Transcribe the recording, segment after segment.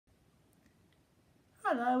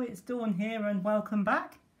Hello, it's Dawn here and welcome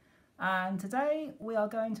back. And today we are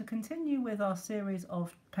going to continue with our series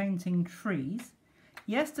of painting trees.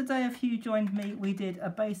 Yesterday, if you joined me, we did a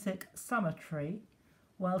basic summer tree.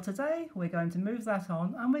 Well, today we're going to move that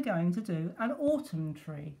on and we're going to do an autumn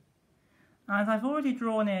tree. And I've already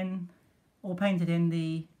drawn in or painted in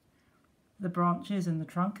the branches and the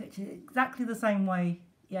trunk. It's exactly the same way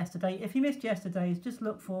yesterday. If you missed yesterday's, just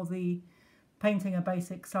look for the painting a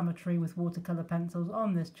basic summer tree with watercolour pencils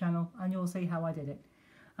on this channel and you'll see how I did it.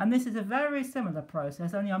 And this is a very similar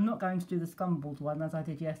process, only I'm not going to do the scumbled one as I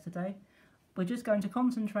did yesterday. We're just going to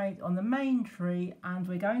concentrate on the main tree and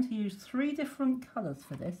we're going to use 3 different colours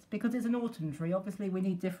for this because it's an autumn tree. Obviously we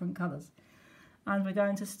need different colours. And we're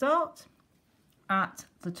going to start at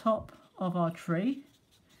the top of our tree,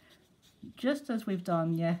 just as we've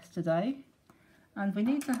done yesterday. And we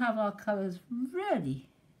need to have our colours really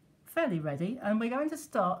fairly ready, and we're going to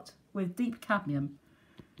start with deep cadmium,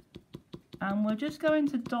 and we're just going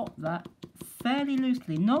to dot that fairly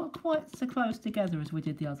loosely, not quite so close together as we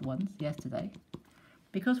did the other ones yesterday,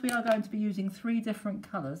 because we are going to be using 3 different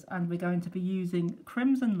colours and we're going to be using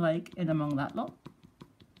Crimson Lake in among that lot.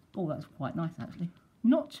 Oh, that's quite nice actually.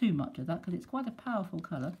 Not too much of that because it's quite a powerful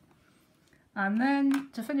colour. And then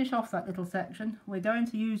to finish off that little section we're going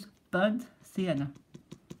to use burnt sienna.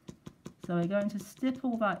 So we're going to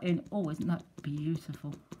stipple that in. Oh, isn't that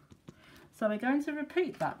beautiful? So we're going to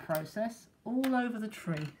repeat that process all over the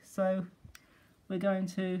tree. So we're going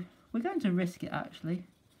to risk it actually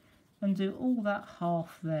and do all that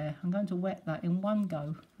half there. I'm going to wet that in one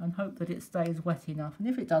go and hope that it stays wet enough. And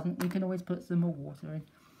if it doesn't, we can always put some more water in.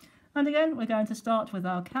 And again, we're going to start with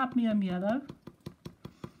our cadmium yellow.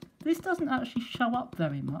 This doesn't actually show up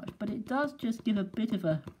very much, but it does just give a bit of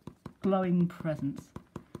a glowing presence.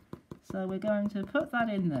 So we're going to put that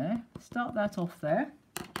in there, start that off there.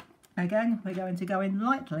 Again, we're going to go in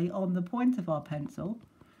lightly on the point of our pencil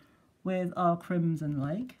with our Crimson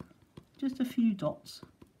Lake, just a few dots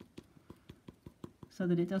so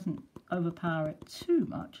that it doesn't overpower it too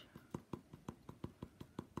much,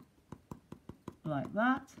 like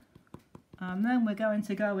that. And then we're going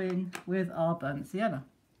to go in with our burnt sienna,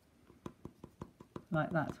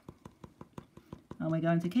 like that. And we're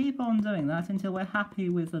going to keep on doing that until we're happy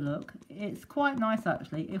with the look. It's quite nice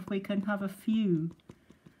actually if we can have a few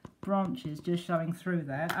branches just showing through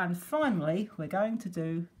there. And finally we're going to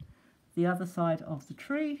do the other side of the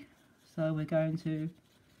tree. So we're going to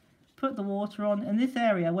put the water on, and this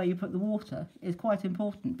area where you put the water is quite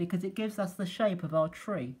important because it gives us the shape of our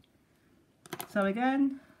tree. So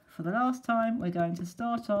again, for the last time, we're going to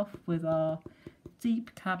start off with our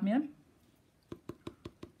deep cadmium.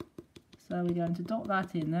 So we're going to dot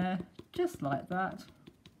that in there, just like that.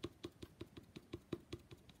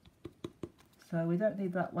 So we don't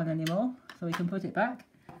need that one anymore, so we can put it back.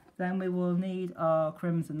 Then we will need our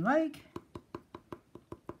Crimson Lake,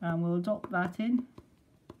 and we'll dot that in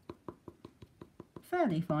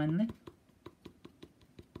fairly finely.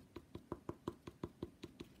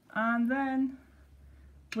 And then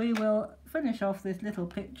we will finish off this little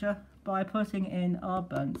picture by putting in our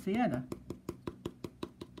burnt sienna.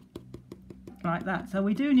 Like that. So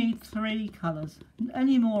we do need 3 colours.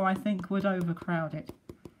 Any more I think would overcrowd it.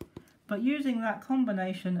 But using that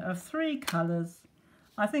combination of 3 colours,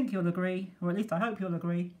 I think you'll agree, or at least I hope you'll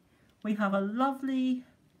agree, we have a lovely,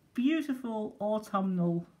 beautiful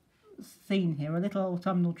autumnal scene here, a little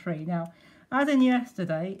autumnal tree. Now, as in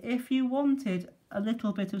yesterday, if you wanted a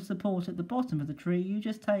little bit of support at the bottom of the tree, you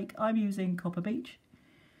just take, I'm using Copper Beech,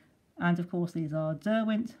 and of course these are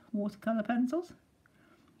Derwent watercolour pencils.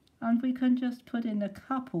 And we can just put in a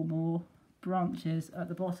couple more branches at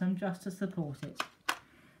the bottom just to support it.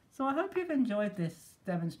 So I hope you've enjoyed this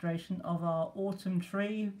demonstration of our autumn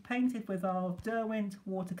tree painted with our Derwent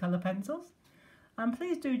watercolour pencils. And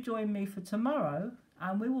please do join me for tomorrow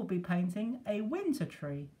and we will be painting a winter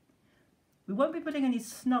tree. We won't be putting any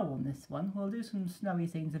snow on this one, we'll do some snowy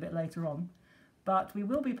scenes a bit later on, but we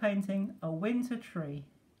will be painting a winter tree.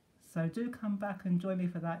 So do come back and join me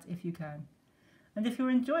for that if you can. And if you're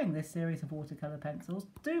enjoying this series of watercolour pencils,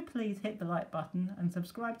 do please hit the like button and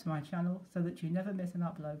subscribe to my channel so that you never miss an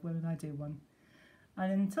upload when I do one.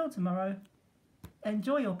 And until tomorrow,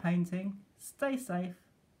 enjoy your painting, stay safe,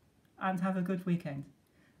 and have a good weekend.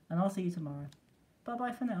 And I'll see you tomorrow. Bye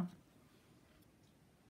bye for now.